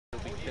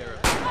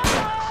therapy.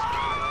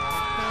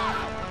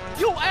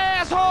 You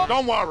asshole!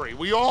 Don't worry,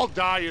 we all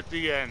die at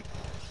the end.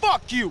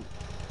 Fuck you!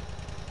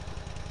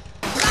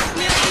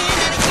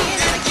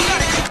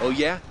 Oh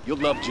yeah? You'll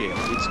love jail.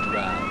 It's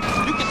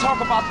dry. You can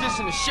talk about this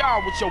in the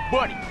shower with your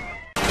buddy.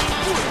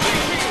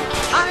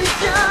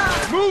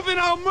 Move and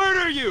I'll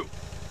murder you!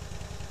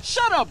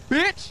 Shut up,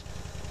 bitch!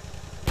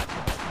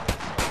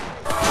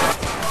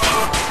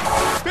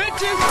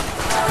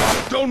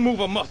 Bitches! Don't move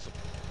a muscle.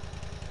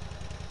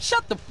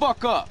 Shut the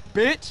fuck up,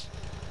 bitch!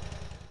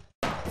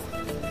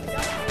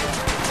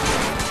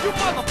 You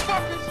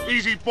motherfuckers!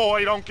 Easy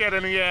boy, don't get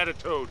any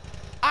attitude.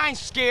 I ain't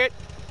scared.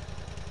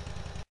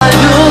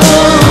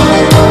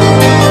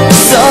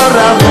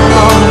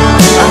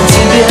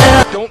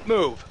 Don't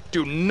move.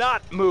 Do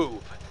not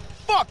move.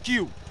 Fuck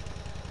you!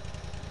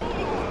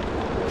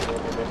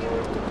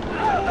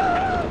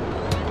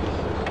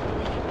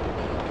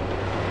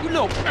 You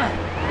little...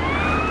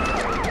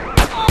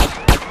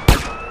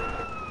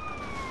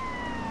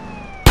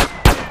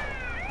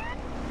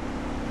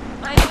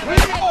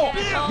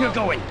 You're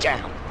going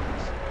down.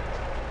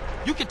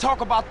 You can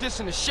talk about this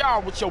in the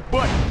shower with your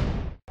buddy.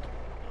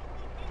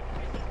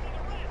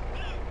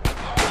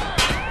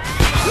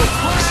 You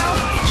clown!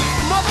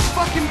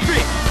 Motherfucking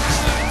bitch!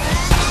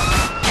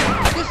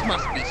 This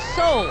must be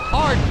so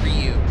hard for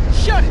you.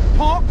 Shut it,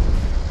 punk!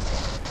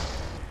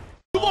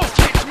 You won't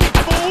catch me,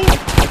 fool!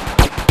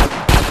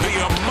 Be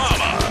your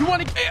mama! You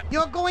wanna get...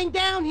 You're going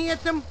down,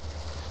 handsome.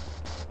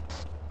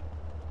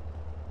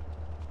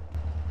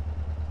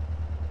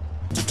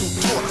 To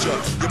torture,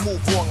 you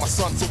move wrong, my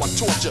son, so I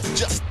torture.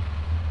 Just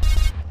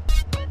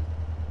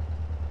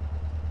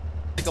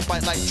take a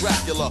bite like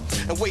Dracula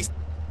and waste.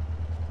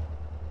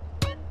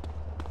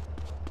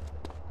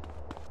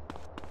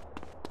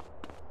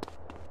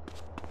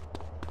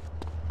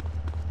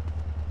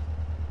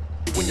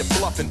 When you're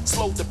bluffing,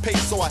 slow the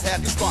pace, so I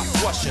had to start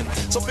rushing.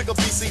 So pick a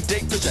BC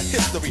date, cause your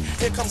history.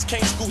 Here comes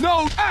Kane School.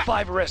 No!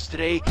 5 arrests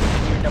today,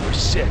 and you're number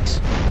 6.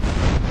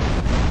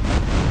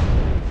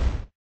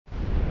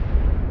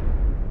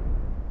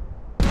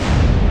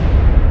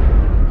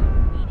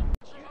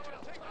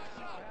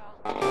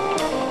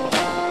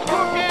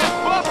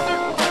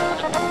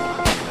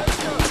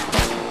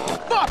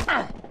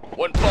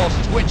 One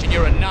false twitch and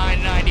you're a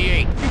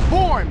 998. You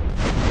born!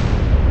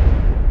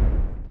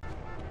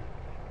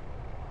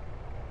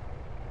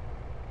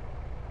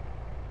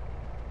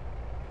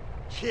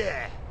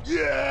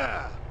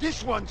 Yeah!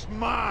 This one's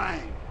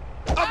mine!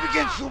 Up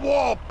against the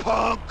wall,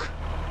 punk!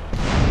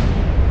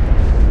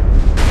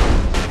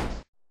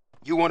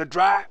 You wanna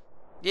drive?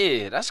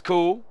 Yeah, that's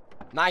cool.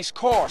 Nice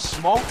car,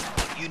 Smoke.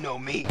 You know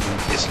me.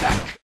 It's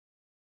like...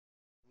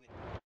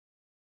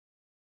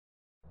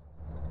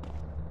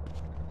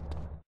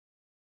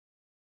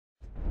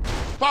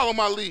 Follow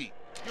my lead.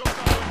 Do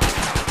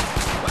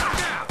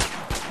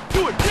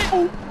it,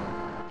 nigga!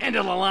 End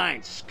of the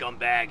line,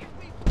 scumbag.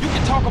 You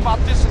can talk about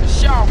this in the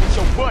shower with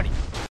your buddy.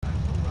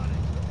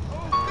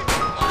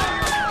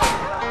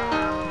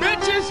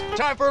 Bitches!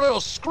 Time for a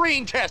little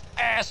screen test,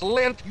 ass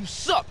lint. You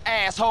suck,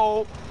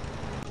 asshole!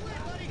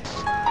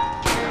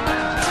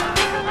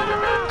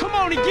 Come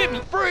on and get me!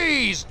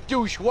 Freeze,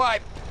 douche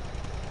wipe.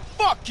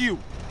 Fuck you!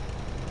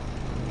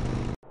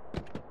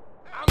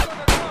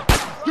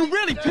 You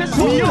really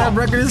pissing me That off!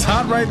 record is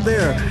hot right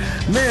there.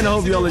 Man, I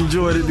hope y'all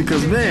enjoyed it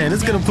because, man,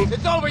 it's gonna put...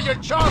 It's over, you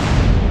chump.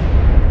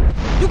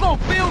 You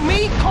gonna film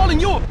me calling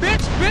you a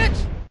bitch,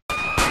 bitch?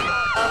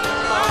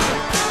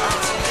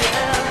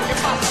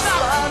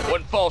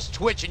 One false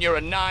twitch and you're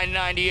a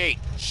 998.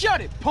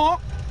 Shut it,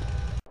 punk!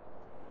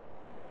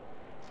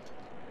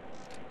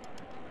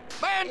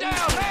 Man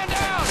down, man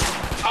down.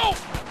 Oh!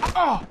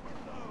 Oh!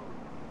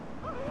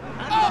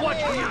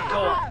 Watch where you're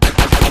going.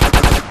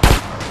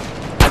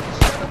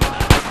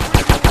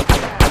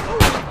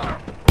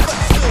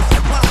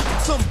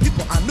 Some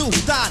people I knew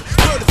died.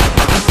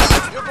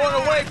 You're going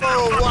away for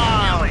a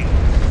while.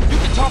 You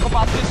can talk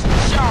about this in the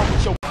shower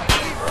with your...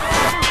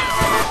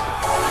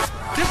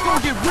 This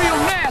gonna get real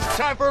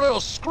nasty! Time for a little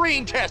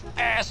screen test,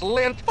 ass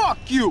lint. Fuck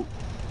you!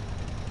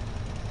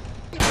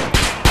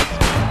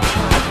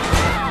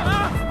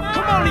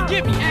 Come on and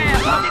get me,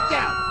 asshole! Get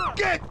down!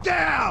 Get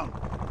down!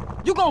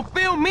 You gonna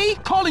film me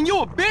calling you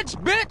a bitch,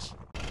 bitch?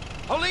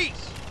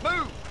 Police,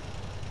 move.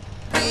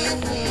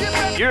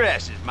 Your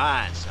ass is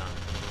mine, son.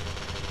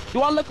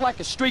 Do I look like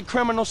a street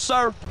criminal,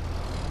 sir?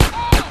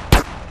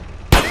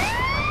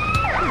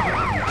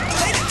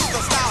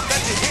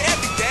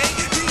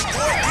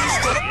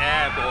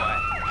 Yeah, boy.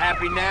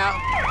 Happy now?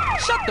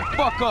 Shut the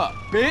fuck up,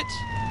 bitch!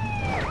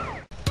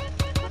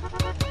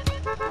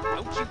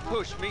 Don't you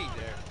push me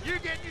there. You're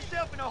getting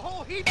yourself in a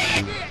whole heap of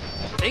shit.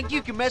 Think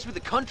you can mess with the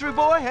country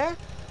boy, huh?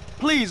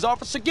 Please,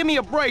 officer, give me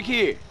a break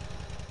here.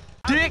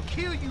 Dick! I'll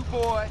kill you,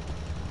 boy.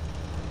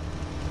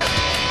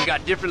 We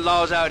got different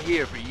laws out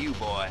here for you,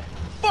 boy.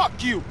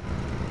 Fuck you!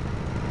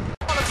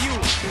 All of you!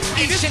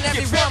 Each and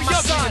every one, my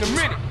son! In a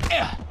minute!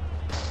 Yeah.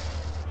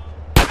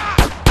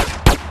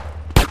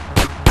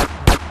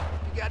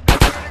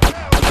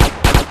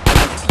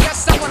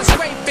 Yes, I wanna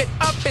scrape it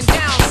up and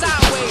down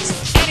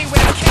sideways.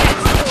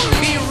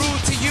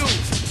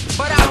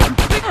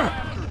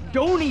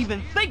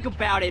 even think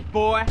about it,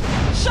 boy.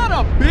 Shut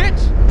up, bitch!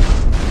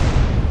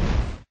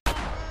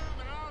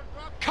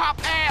 Cop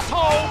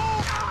asshole!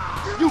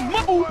 You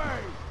move!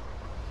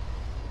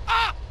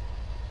 Ah!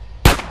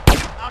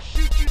 I'll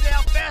shoot you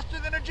down faster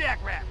than a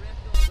jackrabbit.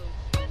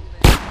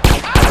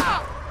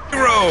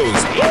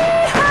 Heroes!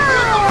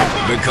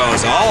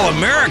 Because all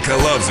America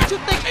loves it.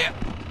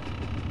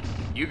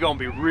 You're gonna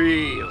be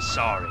real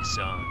sorry,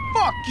 son.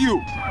 Fuck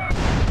you!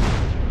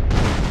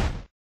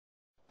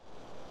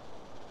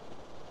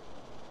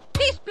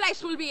 This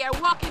place will be a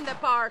walk in the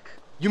park.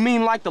 You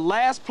mean like the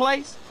last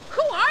place?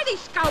 Who are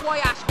these cowboy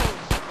assholes?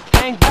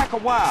 Hang back a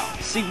while,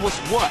 see what's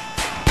what.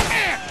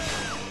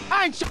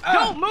 I ain't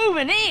Don't move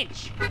an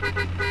inch.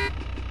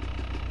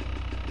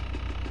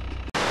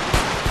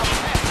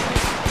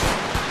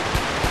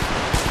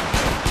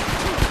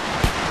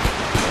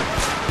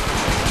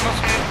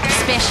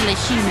 Especially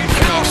human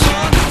flesh.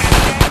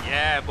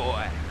 Yeah,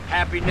 boy.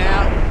 Happy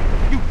now?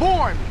 You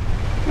boring me.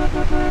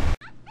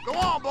 Go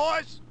on,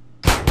 boys.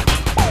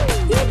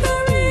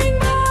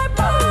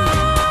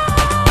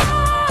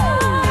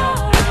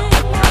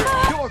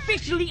 You're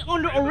officially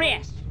under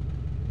arrest.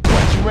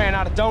 What, you ran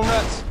out of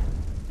donuts?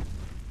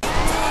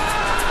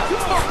 You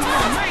fucking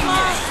with a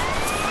maniac!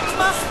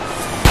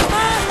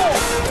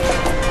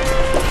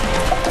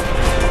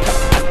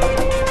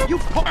 You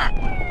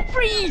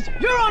Freeze!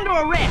 You're under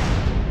arrest.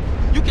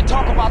 You can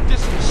talk about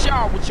this in the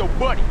shower with your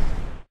buddy.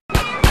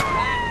 Right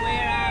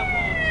where I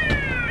want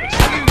you.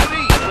 Excuse me,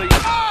 please.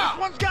 This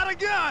one's got a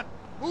gun.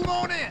 Move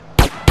on in.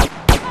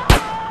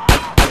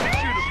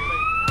 Shoot him,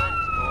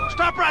 please.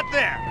 Stop right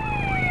there.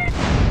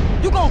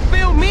 You gonna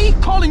film me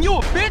calling you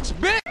a bitch,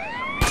 bitch?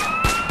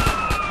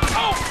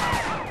 Oh!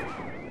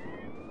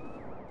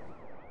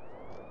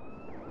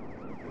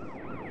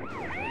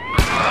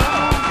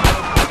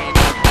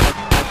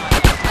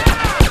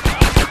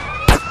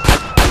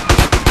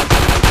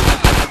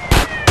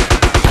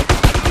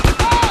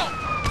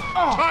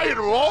 Tired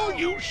of all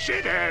you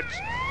shitheads.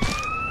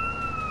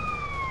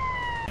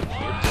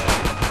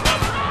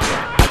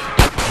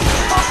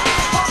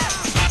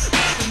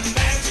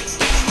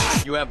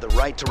 You have the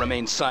right to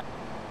remain silent.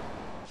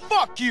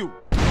 Fuck you!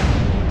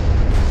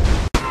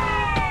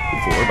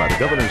 For by the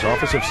Governor's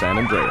Office of San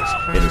Andreas.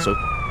 It is so.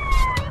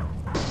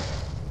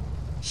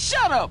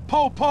 Shut up,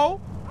 Popo!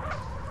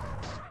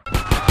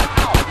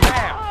 Out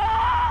now!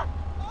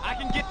 I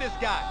can get this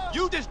guy.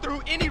 You just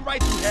threw any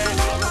right you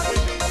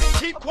had.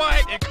 Keep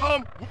quiet and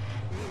come.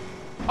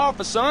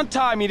 Officer,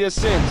 untie me this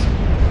sentence.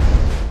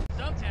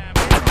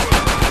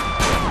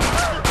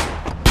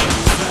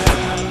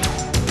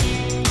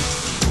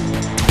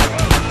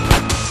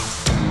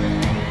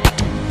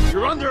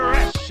 You're under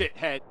arrest,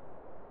 shithead.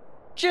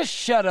 Just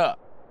shut up.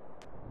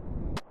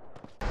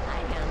 Hi,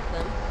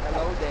 handsome.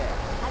 Hello there.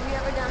 Have you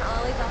ever done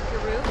ollies off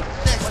your roof?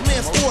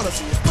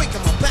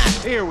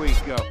 Here we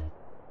go.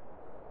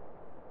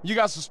 You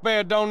got some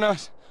spare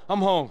donuts?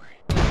 I'm hungry.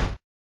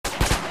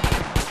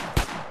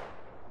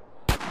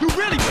 You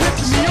really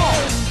pissing me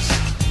off!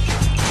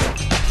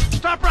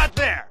 Stop right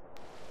there.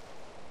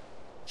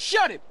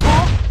 Shut it,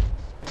 punk!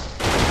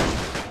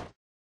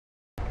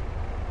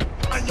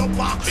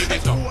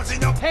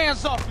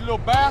 Hands off, you little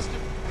bastard!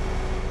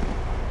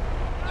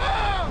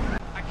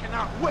 I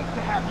cannot wait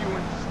to have you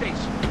in the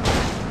station.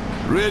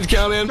 Ridge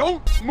count in.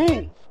 Don't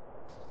move.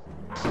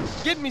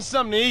 Get me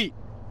something to eat.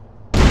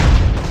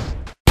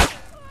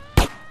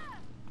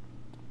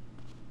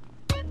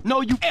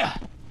 No, you...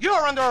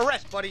 You're under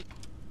arrest, buddy.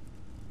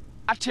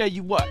 I tell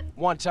you what,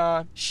 one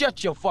time,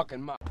 shut your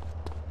fucking mouth.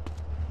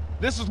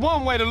 This is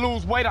one way to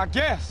lose weight, I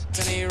guess.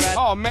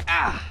 Oh, man.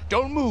 Ah!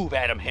 Don't move,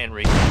 Adam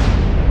Henry.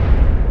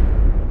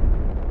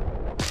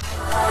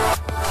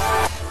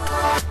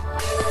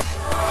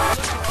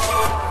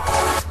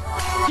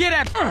 Get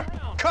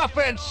that... Cuff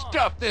and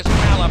stuff this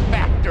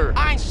malefactor.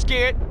 I ain't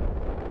scared.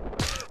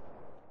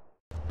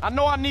 I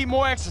know I need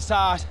more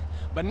exercise,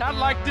 but not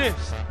like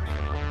this.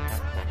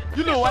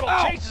 You know what?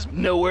 Ow.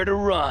 Nowhere to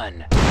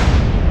run.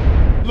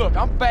 Look,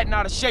 I'm fat and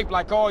out of shape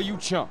like all you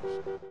chumps.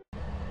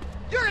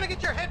 You're gonna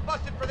get your head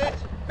busted for this.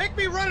 Make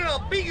me run and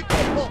I'll beat you to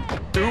a pulp.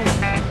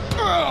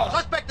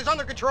 Suspect is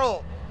under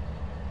control.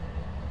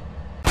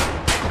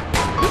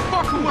 You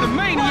fucking with a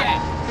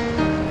maniac!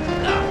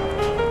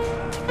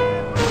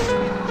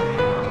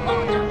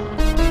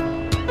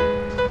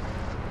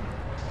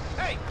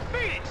 Hey,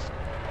 beat it.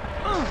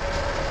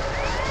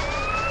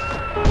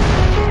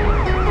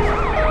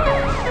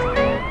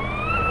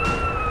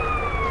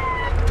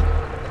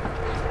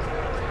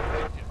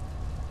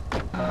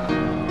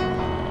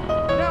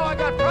 Now I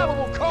got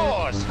probable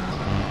cause.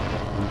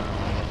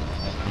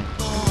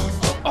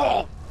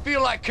 Oh,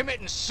 feel like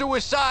committing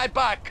suicide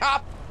by a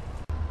cop?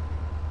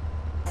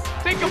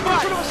 Think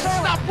about it!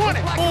 Stop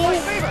running, fool!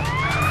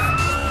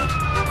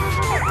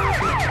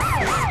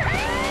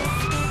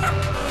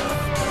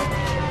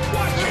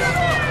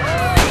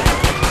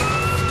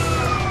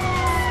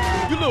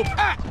 You little...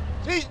 Ah!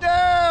 He's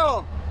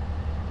down!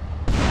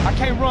 I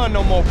can't run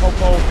no more,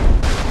 Popo.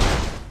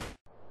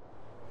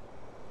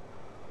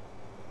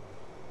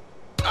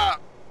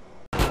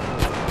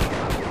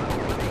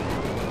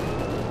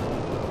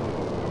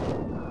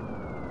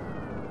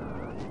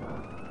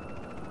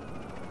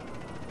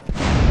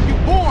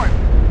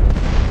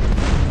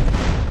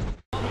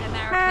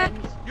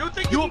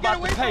 think You you can get about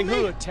away to pay from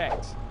me? hood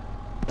tax.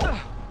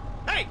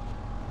 Hey,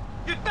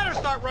 you'd better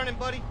start running,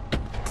 buddy.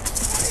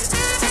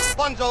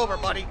 Fun's over,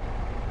 buddy.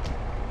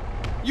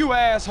 You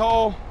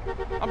asshole.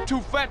 I'm too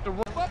fat to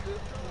run. It's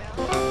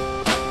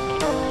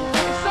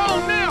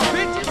on now,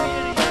 bitches.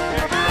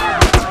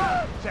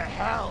 To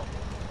hell.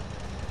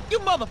 You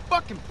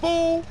motherfucking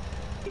fool.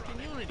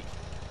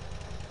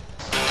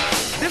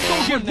 This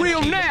gonna get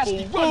real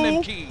nasty, fool. Run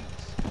them keys.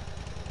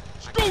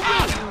 Screw you.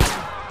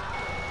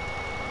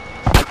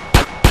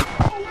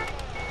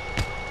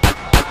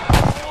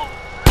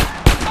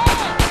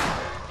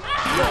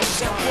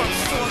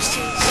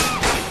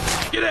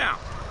 Get out!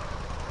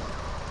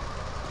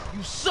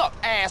 You suck,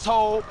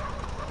 asshole!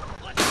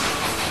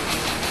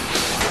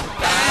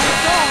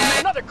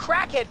 Another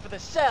crackhead for the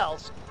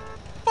cells.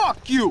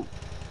 Fuck you!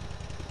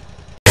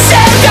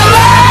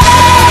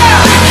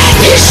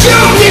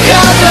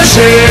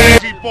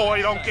 Easy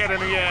boy, don't get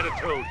any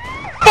attitude.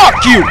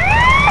 Fuck you!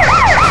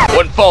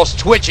 One false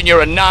twitch and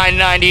you're a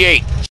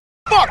 998.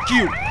 Fuck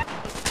you! You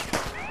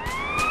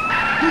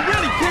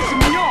really pissing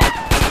me off!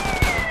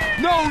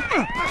 No!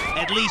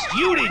 At least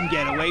you didn't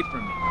get away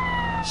from me.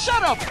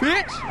 Shut up,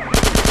 bitch!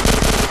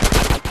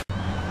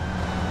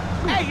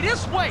 Hey,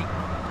 this way!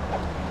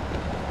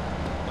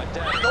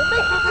 Don't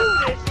make me do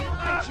this.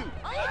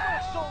 I ain't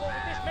going solo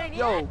with this maniac.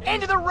 Yo,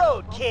 end of the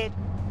road, kid.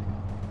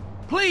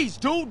 Please,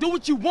 dude, do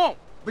what you want,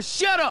 but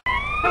shut up!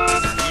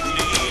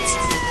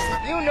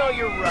 You know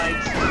you're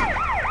right.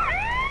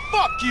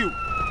 Fuck you!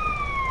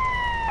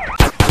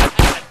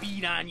 I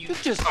beat on you.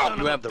 Just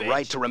You have the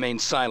right to remain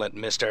silent,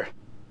 mister.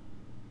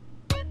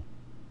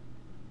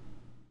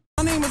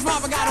 My name is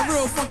Rob, I got a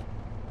real fun.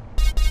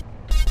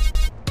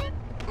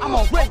 I'm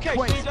on red Okay,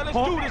 place, Caesar, let's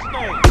punk. do this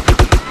thing.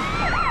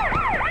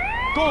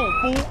 Go on,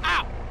 fool,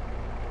 out!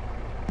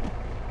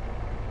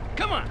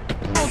 Come on.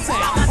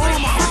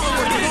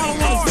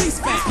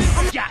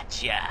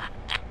 Gotcha.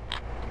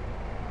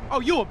 Oh,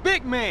 you a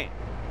big man!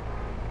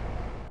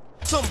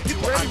 Some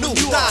people I knew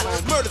died,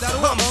 murdered through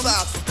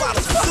homicides,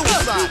 violence,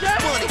 suicide,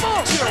 money,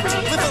 jury,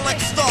 living like a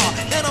star,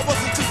 and I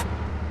wasn't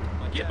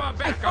too. Get my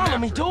back. Hey, follow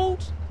me,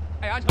 dudes!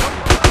 Hey, I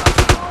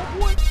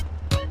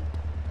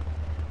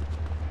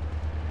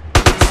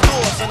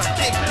Stores and I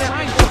kicked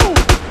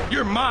them.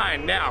 You're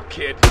mine now,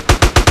 kid.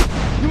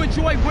 You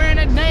enjoy wearing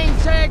that name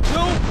tag,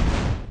 too?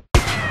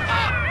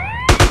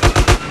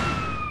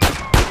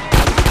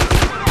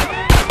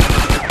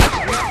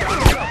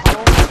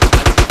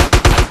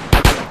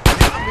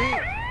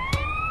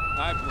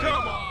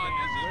 Come on,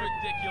 this is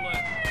ridiculous.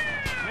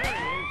 There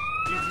he is.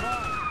 He's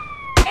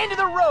mine. End of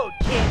the road,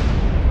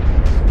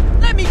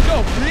 kid. Let me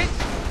go, bitch!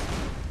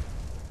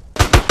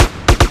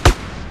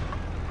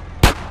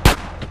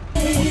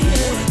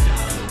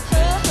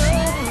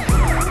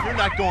 You're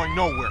not going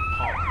nowhere,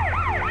 punk.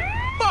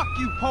 Fuck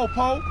you,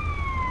 Popo!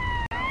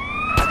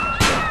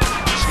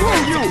 Screw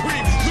you!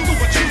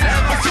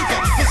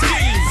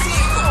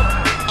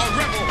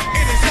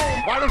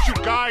 Why don't you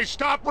guys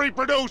stop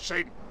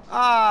reproducing?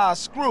 Ah,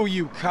 screw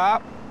you,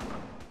 cop.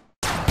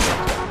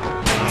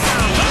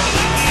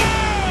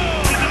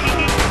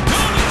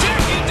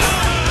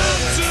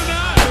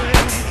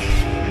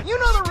 You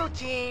know the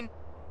routine.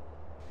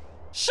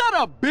 Shut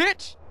up,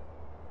 bitch!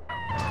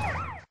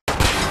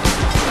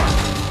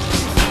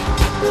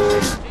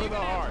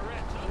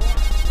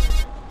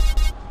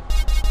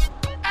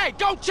 Hey,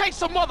 go chase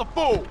some other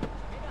fool!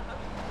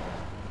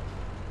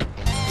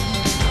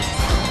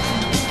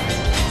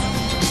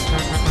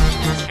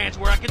 Hands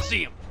where I can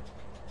see him.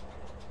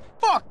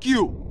 Fuck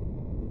you!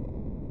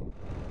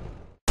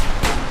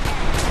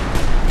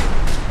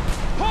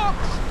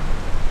 Punks!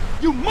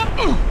 You mu-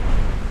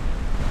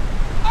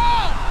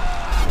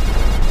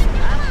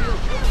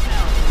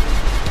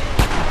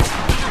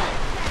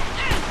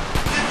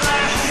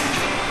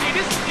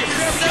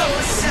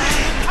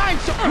 I'm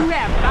so- You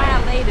have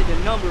violated a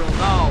number of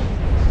laws.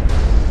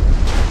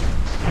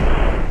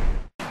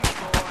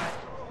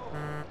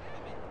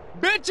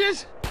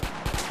 Bitches!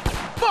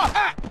 Fuck!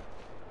 Ah.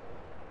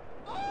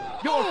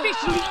 You're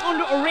officially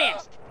under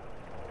arrest.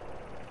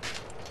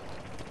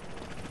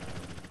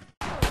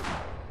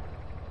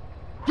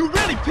 You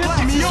really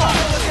pissing me off!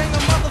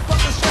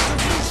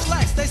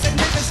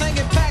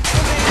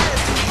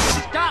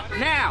 Stop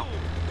now.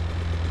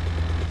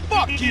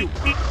 Fuck you!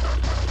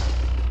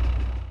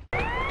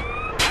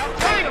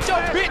 Take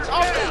your bitch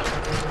off!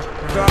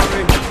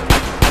 Sorry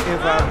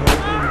if I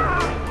hurt you.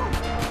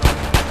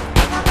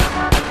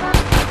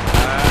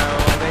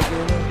 I'll make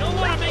it. Don't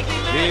want to make me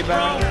mad, If I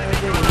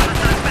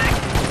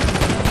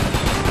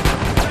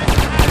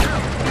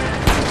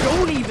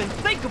Don't even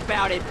think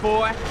about it,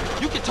 boy.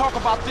 You can talk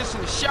about this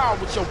in the shower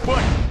with your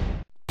buddy.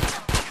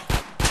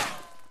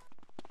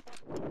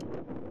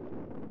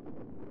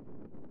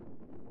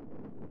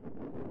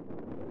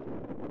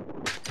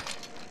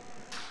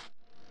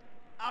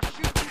 I'll shoot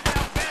you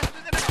down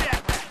faster than a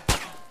jackrabbit.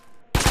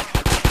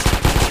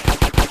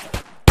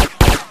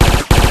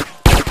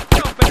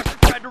 Some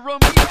bastard tried to run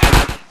me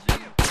out.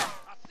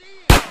 I see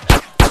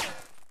him.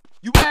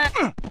 You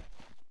ass.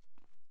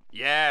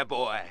 Yeah,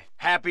 boy.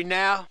 Happy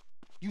now?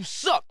 You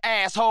suck,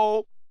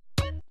 asshole.